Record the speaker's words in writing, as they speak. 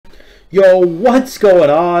Yo, what's going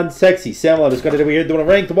on? Sexy SamDaDude is going to be here doing a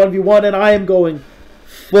ranked 1v1, and I am going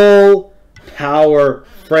full power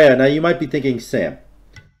FREYA. Now, you might be thinking, Sam,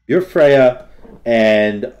 you're FREYA,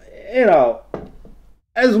 and, you know,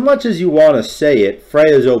 as much as you want to say it,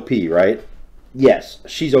 FREYA's OP, right? Yes,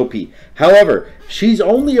 she's OP. However, she's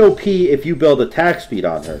only OP if you build attack speed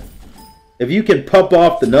on her. If you can pump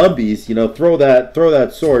off the numbies, you know, throw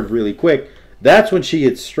that sword really quick, that's when she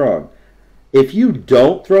gets strong. If you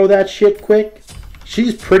don't throw that shit quick,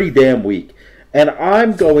 she's pretty damn weak. And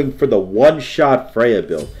I'm going for the one-shot FREYA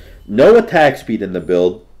build. No attack speed in the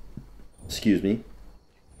build. Excuse me.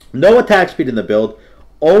 No attack speed in the build.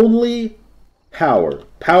 Only power.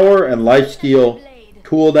 Power and lifesteal.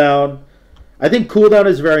 Cooldown. I think cooldown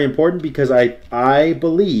is very important because I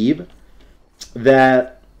believe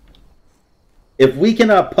that if we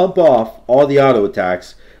cannot pump off all the auto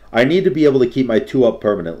attacks, I need to be able to keep my 2 up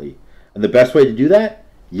permanently. And the best way to do that,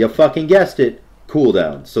 you fucking guessed it,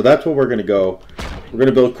 cooldown. So that's what we're going to go. We're going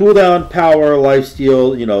to build cooldown, power,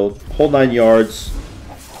 lifesteal, you know, whole 9 yards.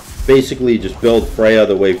 Basically just build FREYA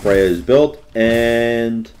the way FREYA is built.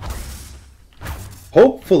 And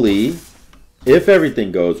hopefully, if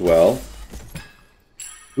everything goes well,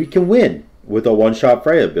 we can win with a one-shot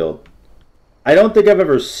FREYA build. I don't think I've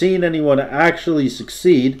ever seen anyone actually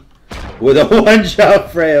succeed with a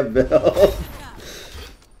one-shot FREYA build.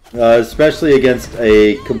 Especially against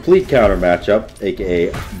a complete counter matchup,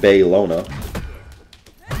 aka Baylona.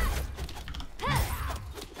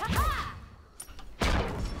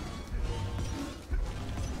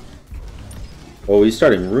 Oh, he's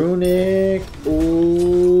starting Runic.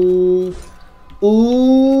 Ooh.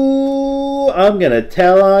 Ooh. I'm gonna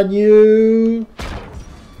tell on you.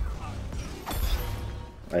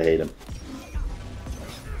 I hate him.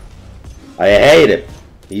 I hate it.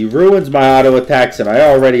 He ruins my auto attacks, and I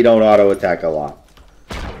already don't auto attack a lot.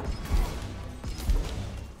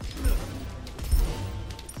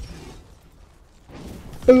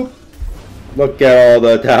 Boop. Look at all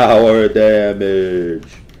the tower damage.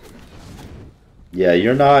 Yeah,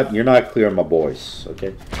 you're not clearing my boys,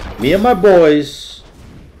 okay? Me and my boys,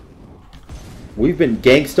 we've been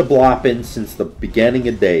gangsta blopping since the beginning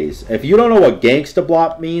of days. If you don't know what gangsta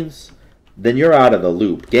blop means, then you're out of the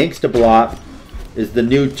loop. Gangsta blop is the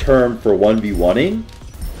new term for 1v1ing,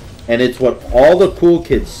 and it's what all the cool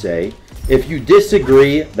kids say. If you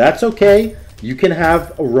disagree, that's okay. You can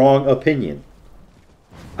have a wrong opinion.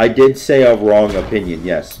 I did say a wrong opinion,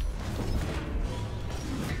 yes.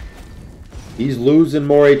 He's losing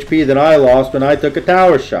more HP than I lost when I took a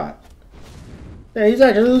tower shot. Yeah, he's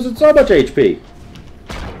actually losing so much HP.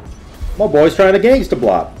 My boy's trying to gangsta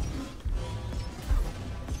block.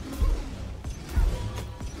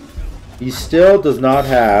 He still does not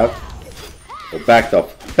have... Oh, back the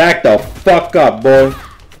fuck up, boy.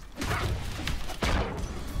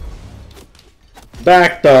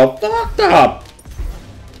 Back the fuck up.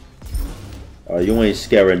 Oh, you ain't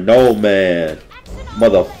scaring no man.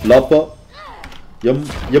 Mother flupper. You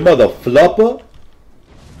mother flupper.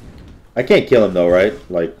 I can't kill him though, right?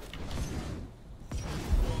 Like...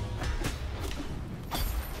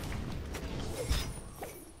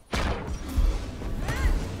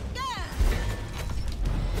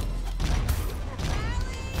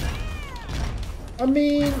 I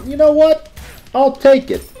mean, you know what? I'll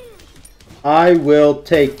take it. I will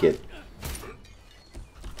take it.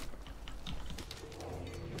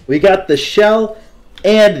 We got the shell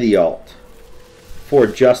and the ult. For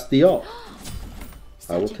just the ult.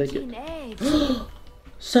 I will take it.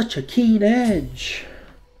 Such a keen edge.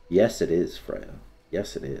 Yes, it is, FREYA.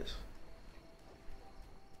 Yes, it is.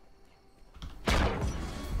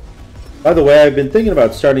 By the way, I've been thinking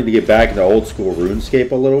about starting to get back into old school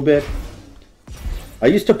RuneScape a little bit. I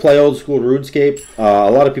used to play old school RuneScape. A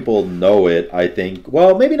lot of people know it, I think.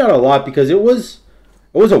 Well, maybe not a lot because it was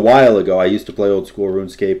a while ago. I used to play old school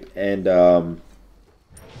RuneScape, and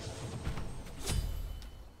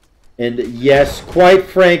yes, quite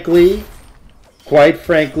frankly,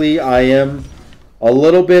 I am a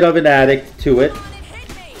little bit of an addict to it.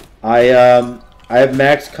 I have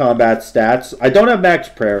max combat stats. I don't have max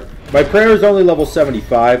prayer. My prayer is only level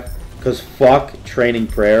 75 because fuck training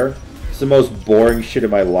prayer. It's the most boring shit in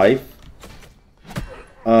my life.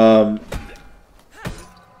 But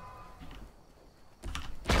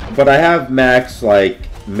I have max, like,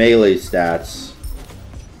 melee stats.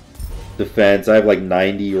 Defense. I have, like,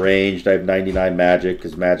 90 ranged. I have 99 magic,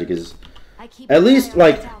 because magic is... At least,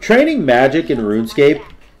 like, training magic in RuneScape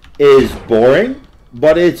is boring,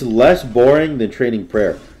 but it's less boring than training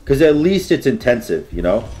prayer. Because at least it's intensive, you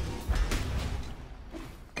know?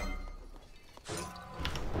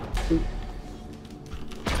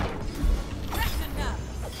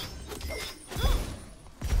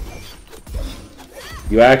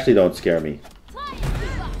 You actually don't scare me.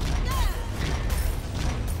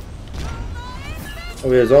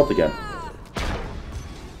 Oh, he has ult again.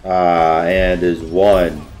 And is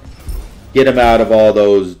one. Get him out of all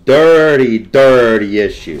those dirty, dirty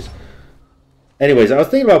issues. Anyways, I was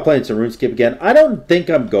thinking about playing some RuneScape again. I don't think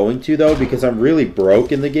I'm going to, though, because I'm really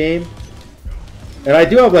broke in the game. And I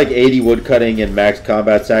do have, like, 80 woodcutting and max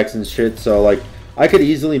combat sacks and shit, so, like, I could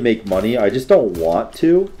easily make money. I just don't want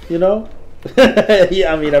to, you know?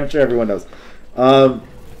 Yeah, I mean, I'm sure everyone knows.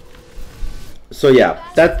 So, yeah,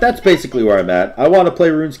 that's basically where I'm at. I want to play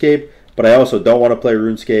RuneScape, but I also don't want to play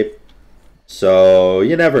RuneScape. So,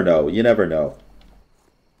 you never know. You never know.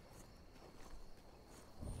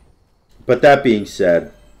 But that being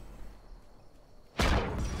said,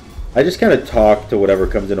 I just kind of talk to whatever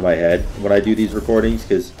comes into my head when I do these recordings.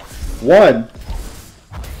 Because, one,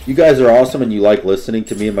 you guys are awesome and you like listening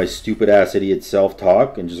to me and my stupid-ass idiot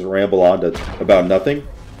self-talk and just ramble on about nothing.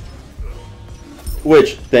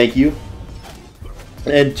 Which, thank you.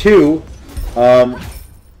 And two, I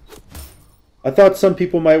thought some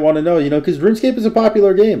people might want to know, you know, because RuneScape is a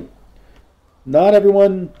popular game. Not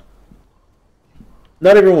everyone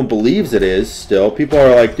believes it is still. People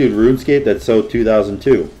are like, dude, RuneScape, that's so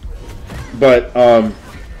 2002. But,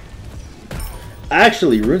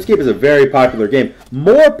 actually, RuneScape is a very popular game.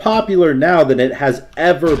 More popular now than it has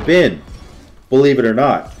ever been. Believe it or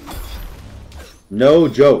not. No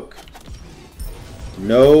joke.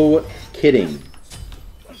 No kidding.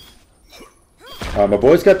 My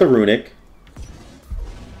boy's got the runic.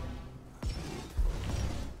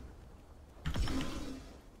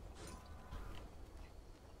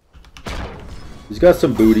 He's got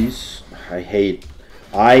some booties. I hate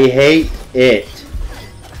it.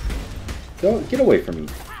 Don't get away from me.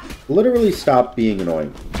 Literally stop being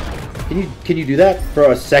annoying. Can you do that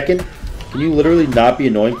for a second? Can you literally not be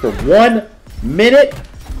annoying for 1 minute?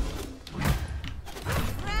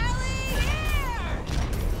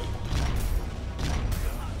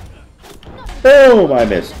 Boom! I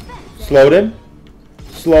missed. Slowed him.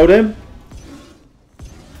 Slowed him.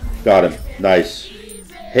 Got him. Nice.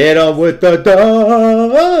 Hit him with the dubs.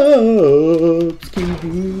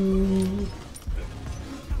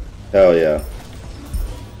 Hell yeah.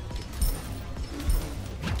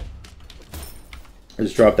 I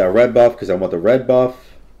just dropped that red buff because I want the red buff.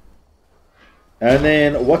 And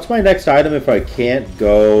then, what's my next item if I can't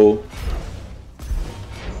go...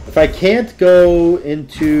 If I can't go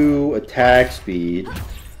into attack speed,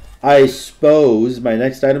 I suppose my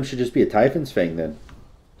next item should just be a Typhon's Fang then.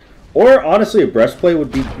 Or, honestly, a Breastplate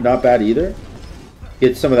would be not bad either.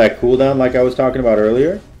 Get some of that cooldown like I was talking about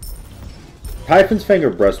earlier. Typhon's Fang or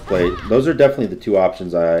Breastplate, those are definitely the two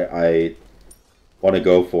options I want to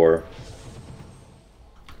go for.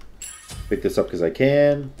 Pick this up because I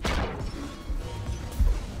can.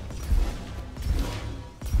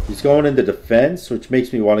 He's going into defense, which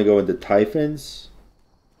makes me want to go into Typhons.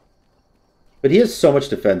 But he has so much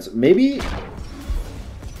defense. Maybe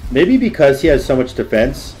because he has so much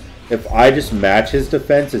defense, if I just match his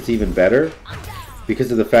defense, it's even better.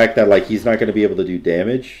 Because of the fact that, like, he's not going to be able to do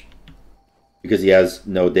damage. Because he has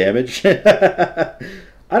no damage. I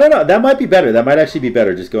don't know. That might be better. That might actually be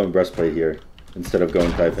better, just going Breastplate here instead of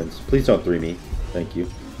going Typhons. Please don't 3 me. Thank you.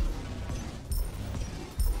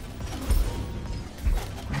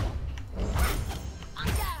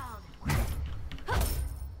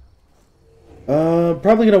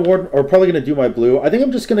 Probably gonna ward, or probably gonna do my blue. I think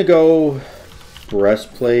I'm just gonna go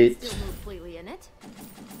Breastplate.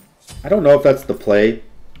 I don't know if that's the play,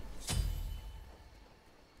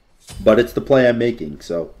 but it's the play I'm making.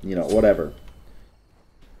 So you know, whatever.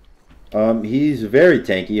 He's very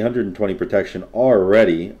tanky, 120 protection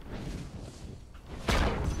already.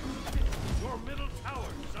 Your middle tower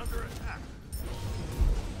is under attack.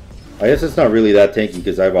 I guess it's not really that tanky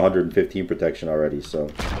because I have 115 protection already. So.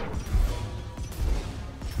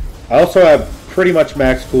 I also have pretty much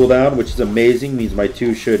max cooldown, which is amazing. Means my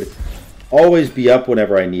 2 should always be up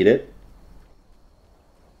whenever I need it.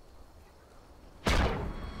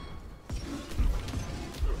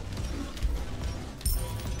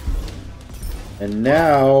 And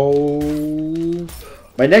now,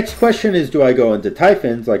 my next question is, do I go into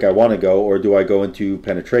Typhons like I want to go, or do I go into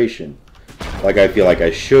Penetration like I feel like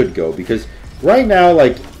I should go? Because right now,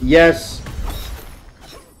 like, yes,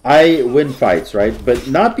 I win fights, right? But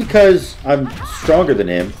not because I'm stronger than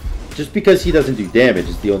him. Just because he doesn't do damage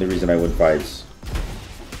is the only reason I win fights.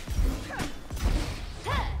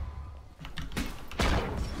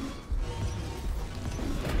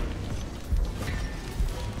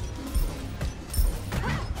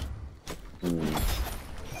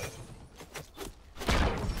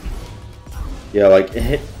 Yeah, like,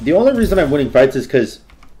 the only reason I'm winning fights is because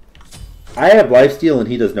I have lifesteal and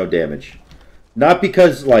he does no damage. Not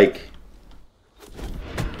because, like...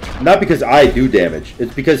 Not because I do damage.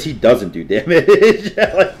 It's because he doesn't do damage.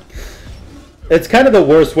 Like, it's kind of the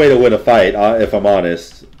worst way to win a fight, if I'm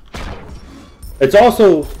honest. It's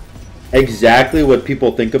also exactly what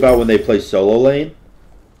people think about when they play solo lane.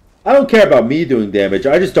 I don't care about me doing damage.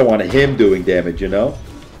 I just don't want him doing damage, you know?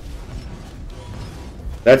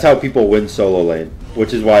 That's how people win solo lane,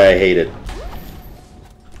 which is why I hate it.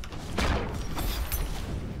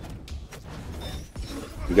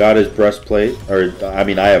 He got his breastplate, or I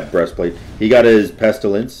mean I have breastplate. He got his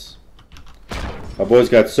pestilence. My boy's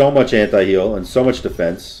got so much anti-heal and so much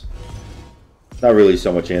defense. Not really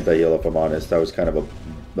so much anti-heal if I'm honest. That was kind of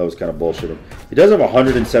bullshitting. He does have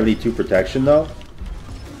 172 protection though,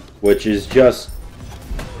 which is just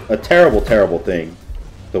a terrible, terrible thing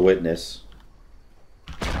to witness.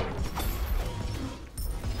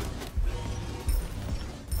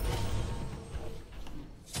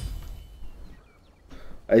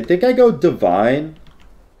 I think I go Divine,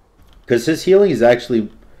 because his healing is actually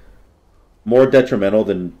more detrimental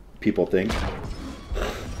than people think.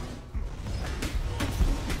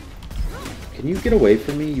 Can you get away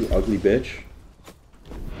from me, you ugly bitch?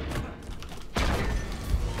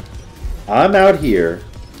 I'm out here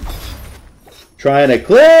trying to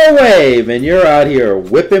clear a wave, and you're out here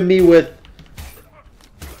whipping me with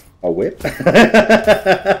a whip? And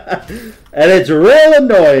it's real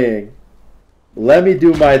annoying. Let me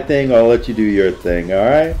do my thing, I'll let you do your thing,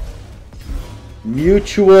 alright?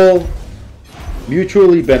 Mutually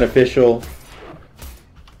beneficial.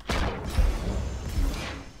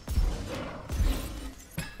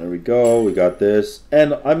 There we go, we got this.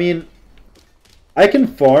 And, I mean, I can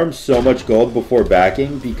farm so much gold before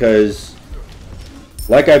backing because,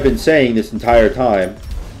 like I've been saying this entire time,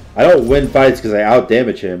 I don't win fights because I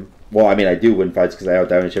outdamage him. Well, I mean, I do win fights because I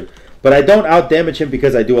outdamage him. But I don't outdamage him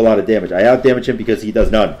because I do a lot of damage. I outdamage him because he does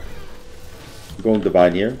none. I'm going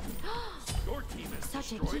Divine here.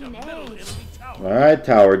 Alright,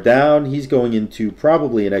 tower down. He's going into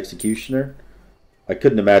probably an Executioner. I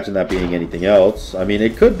couldn't imagine that being anything else. I mean,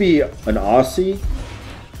 it could be an Aussie,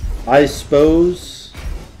 I suppose.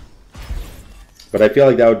 But I feel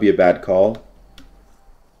like that would be a bad call.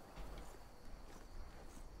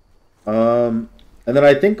 And then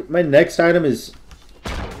I think my next item is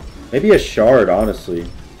maybe a shard, honestly.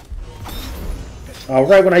 Oh,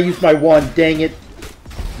 right when I use my wand, dang it.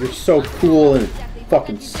 You're so cool and it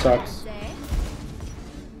fucking sucks.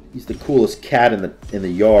 He's the coolest cat in the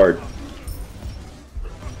yard.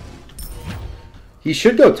 He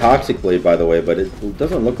should go Toxic Blade, by the way, but it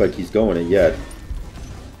doesn't look like he's going it yet.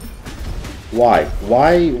 Why?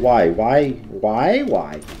 Why? I'm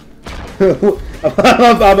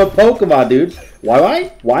a Pokemon, dude.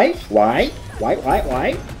 Why?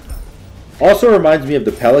 Also reminds me of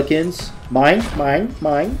the Pelicans. Mine,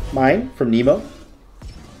 from Nemo.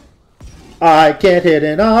 I can't hit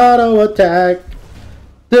an auto attack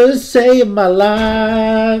to save my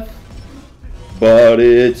life. But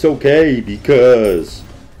it's okay because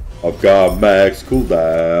I've got max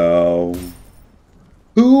cooldown.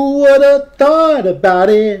 Who would have thought about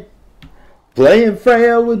it? Playing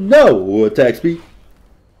FREYA with no attack speed.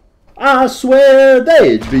 I swear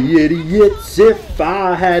they'd be idiots if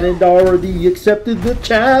I hadn't already accepted the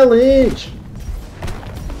challenge.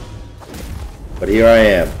 But here I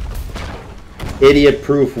am. Idiot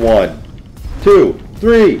proof 1, 2,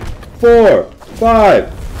 3, 4,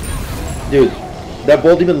 5. Dude, that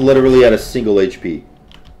Bull Demon literally had a single HP.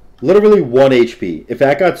 Literally 1 HP. If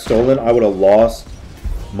that got stolen, I would have lost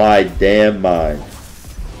my damn mind.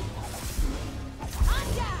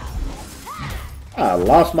 I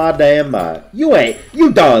lost my damn mind.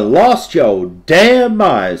 You done lost your damn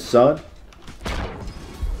mind, son.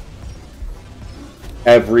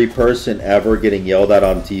 Every person ever getting yelled at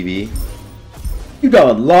on TV. You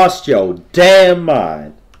done lost your damn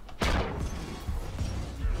mind.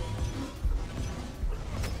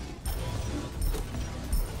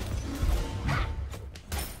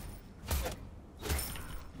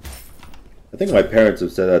 I think my parents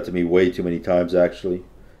have said that to me way too many times, actually.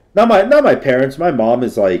 Not my parents. My mom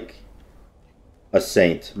is like a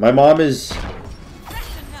saint. My mom is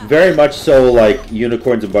very much so like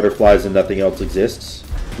unicorns and butterflies and nothing else exists,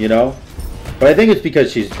 you know? But I think it's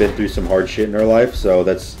because she's been through some hard shit in her life, so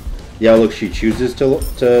that's the outlook she chooses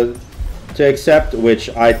to accept, which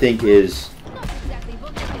I think is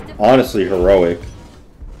honestly heroic.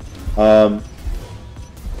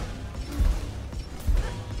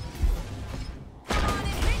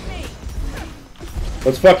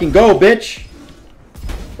 Let's fucking go, bitch!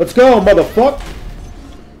 Let's go, motherfucker.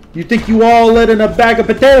 You think you all lit in a bag of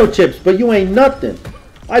potato chips, but you ain't nothing.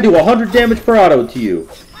 I do 100 damage per auto to you.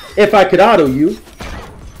 If I could auto you.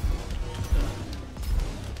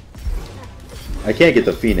 I can't get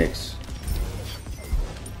the Phoenix.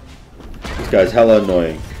 This guy's hella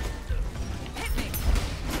annoying.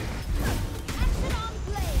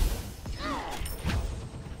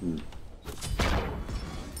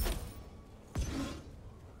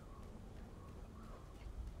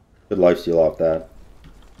 Good lifesteal off that.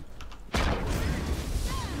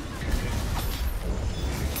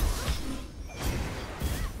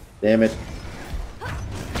 Damn it.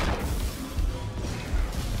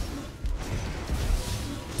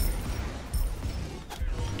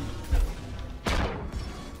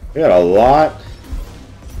 We got a lot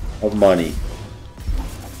of money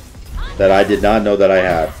that I did not know that I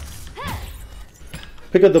had.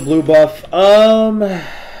 Pick up the blue buff.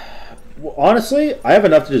 Honestly, I have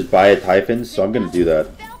enough to just buy a Typhon, so I'm going to do that.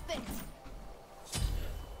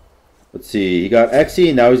 Let's see. He got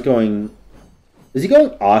Xe, now he's going... Is he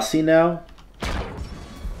going Aussie now?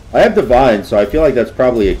 I have Divine, so I feel like that's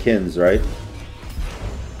probably a Kins, right?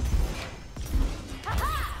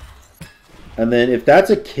 And then if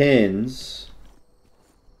that's a Kins...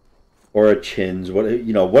 Or a Chins, what,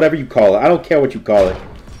 you know, whatever you call it. I don't care what you call it.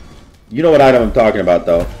 You know what item I'm talking about,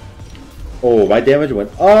 though. Oh, my damage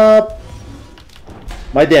went up.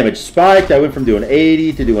 My damage spiked. I went from doing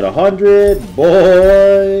 80 to doing 100.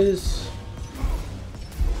 Boys.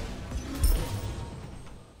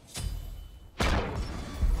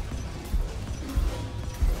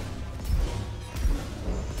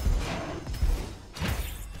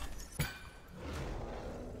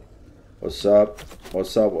 What's up?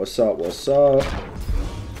 What's up? What's up? What's up?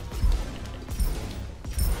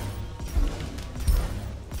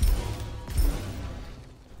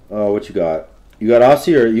 Oh, what you got? You got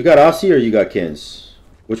Aussie or you got Kins?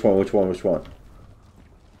 Which one? Which one? Which one?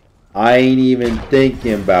 I ain't even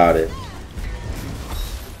thinking about it.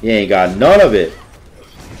 You ain't got none of it.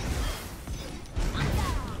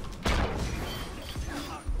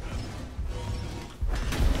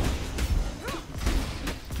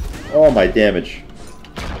 Oh, my damage.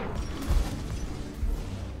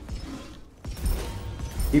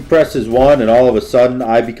 He presses one and all of a sudden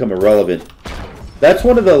I become irrelevant. That's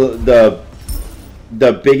one of the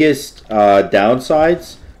biggest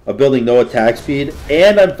downsides of building no attack speed,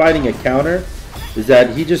 and I'm fighting a counter, is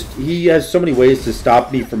that he has so many ways to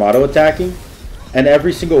stop me from auto attacking, and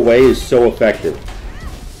every single way is so effective.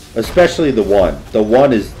 Especially the one. The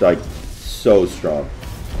one is like so strong.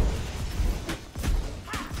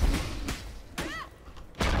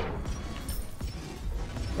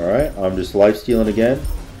 Alright, I'm just lifestealing again.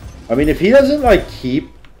 I mean, if he doesn't like keep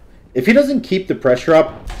the pressure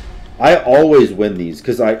up, I always win these,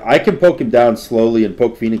 because I can poke him down slowly and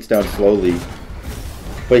poke Phoenix down slowly.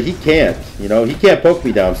 But he can't, you know? He can't poke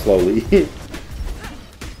me down slowly.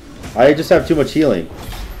 I just have too much healing.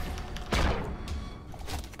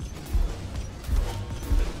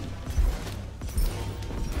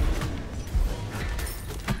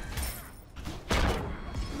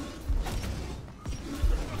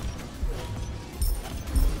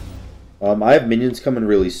 I have minions coming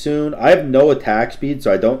really soon. I have no attack speed,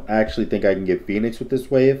 so I don't actually think I can get Phoenix with this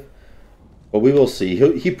wave. But we will see.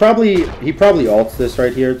 He probably ults this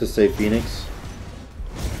right here to save Phoenix.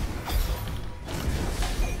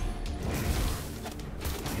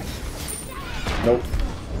 Nope.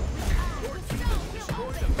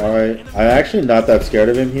 Alright. I'm actually not that scared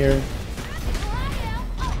of him here.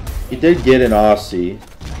 He did get an Aussie.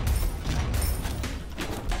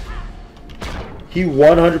 He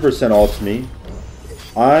 100% ults me.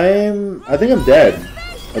 I think I'm dead.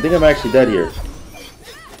 I think I'm actually dead here.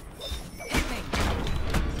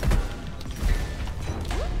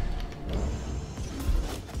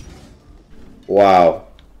 Wow.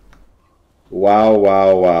 Wow,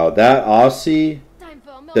 wow, wow. That Aussie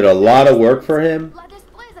did a lot of work for him.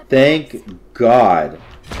 Thank God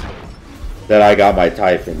that I got my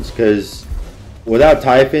Typhons, because without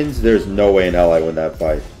Typhons, there's no way in hell I win that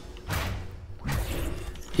fight.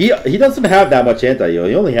 He doesn't have that much anti-heal.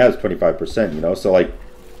 He only has 25%, you know? So, like,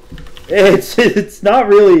 it's not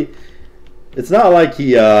really... It's not like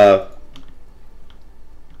he, Oh,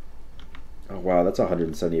 wow, that's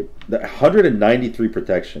 170... 193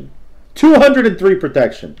 protection. 203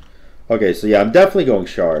 protection. Okay, so yeah, I'm definitely going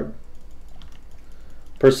Shard.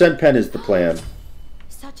 Percent pen is the plan.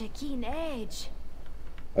 Such a keen edge.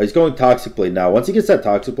 Oh, he's going Toxic Blade now. Once he gets that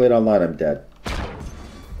Toxic Blade online, I'm dead.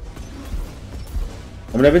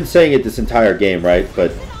 I mean, I've been saying it this entire game, right?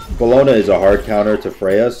 But Bologna is a hard counter to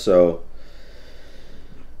Freya, so...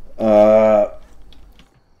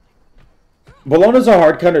 Bellona's a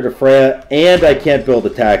hard counter to Freya, and I can't build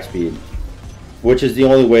attack speed, which is the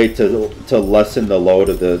only way to lessen the load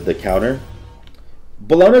of the counter.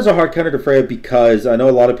 Bellona's a hard counter to Freya because I know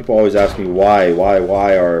a lot of people always ask me why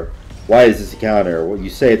is this a counter? Well, you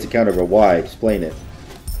say it's a counter, but why? Explain it.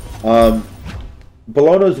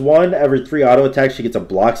 Bellona's 1 every 3 auto attacks. She gets a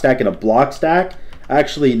block stack, and a block stack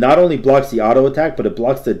actually not only blocks the auto attack, but it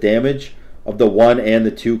blocks the damage of the 1 and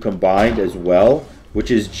the 2 combined as well, which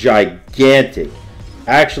is gigantic.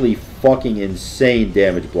 Actually fucking insane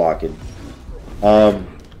damage blocking. But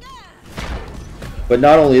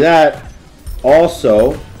not only that,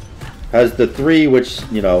 also has the 3, which,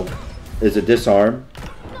 you know, is a disarm.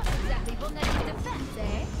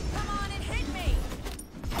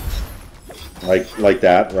 Like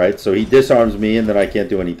that, right? So he disarms me and then I can't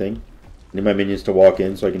do anything. I need my minions to walk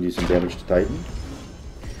in so I can do some damage to Titan.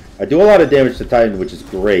 I do a lot of damage to Titan, which is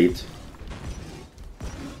great.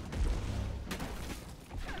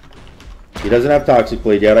 He doesn't have Toxic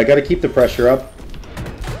Blade yet. I gotta keep the pressure up.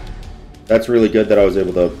 That's really good that I was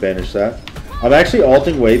able to banish that. I'm actually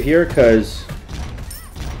ulting wave here because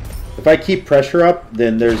if I keep pressure up,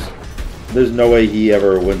 then there's no way he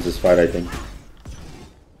ever wins this fight, I think.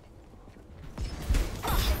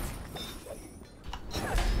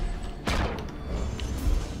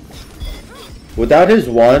 Without his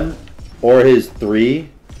 1 or his 3,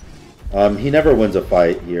 he never wins a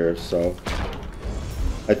fight here, so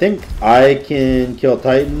I think I can kill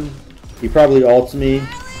Titan. He probably ults me.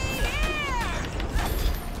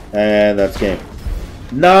 And that's game.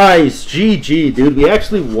 Nice! GG, dude. We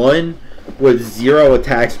actually won with 0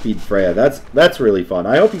 attack speed Freya. That's really fun.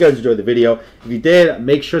 I hope you guys enjoyed the video. If you did,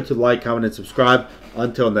 make sure to like, comment, and subscribe.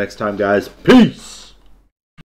 Until next time, guys. Peace!